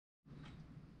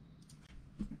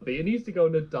It needs to go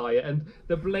on a diet, and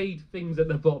the blade things at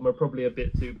the bottom are probably a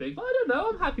bit too big. But I don't know,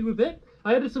 I'm happy with it.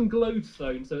 I added some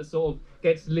glowstone so it sort of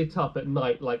gets lit up at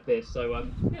night like this. So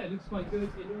yeah, it looks quite good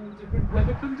in all different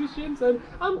weather conditions, and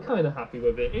I'm kind of happy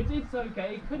with it. It's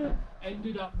okay. It could have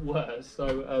ended up worse.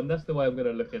 So that's the way I'm going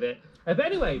to look at it. But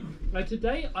anyway,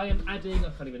 today I am adding. I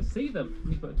can't even see them. Let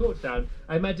me put a torch down.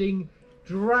 I'm adding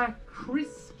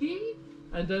Drakriski.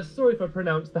 And sorry if I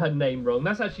pronounced that name wrong.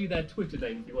 That's actually their Twitter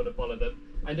name if you want to follow them.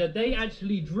 And they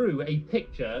actually drew a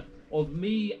picture of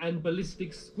me and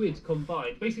ballistic squid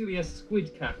combined. Basically a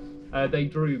squid cat they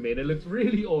drew me, and it looked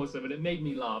really awesome and it made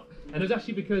me laugh. And it was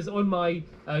actually because on my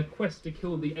Quest to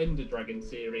Kill the Ender Dragon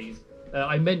series,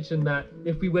 I mentioned that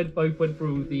if we both went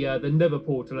through the Nether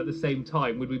portal at the same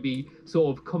time, would we be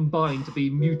sort of combined to be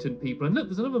mutant people? And look,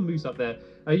 there's another moose up there.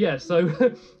 Yeah, so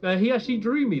he actually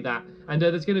drew me that, and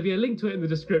there's going to be a link to it in the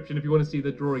description if you want to see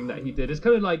the drawing that he did. It's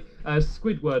kind of like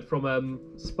Squidward from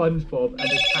SpongeBob and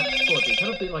a cat's body,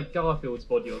 kind of a bit like Garfield's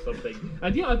body or something.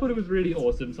 And yeah, I thought it was really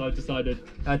awesome, so I decided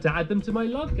to add them to my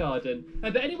love garden.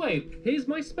 But anyway, here's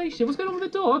my spaceship. What's going on with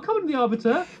the door? Come on, the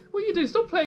Arbiter. What are you doing? Stop playing.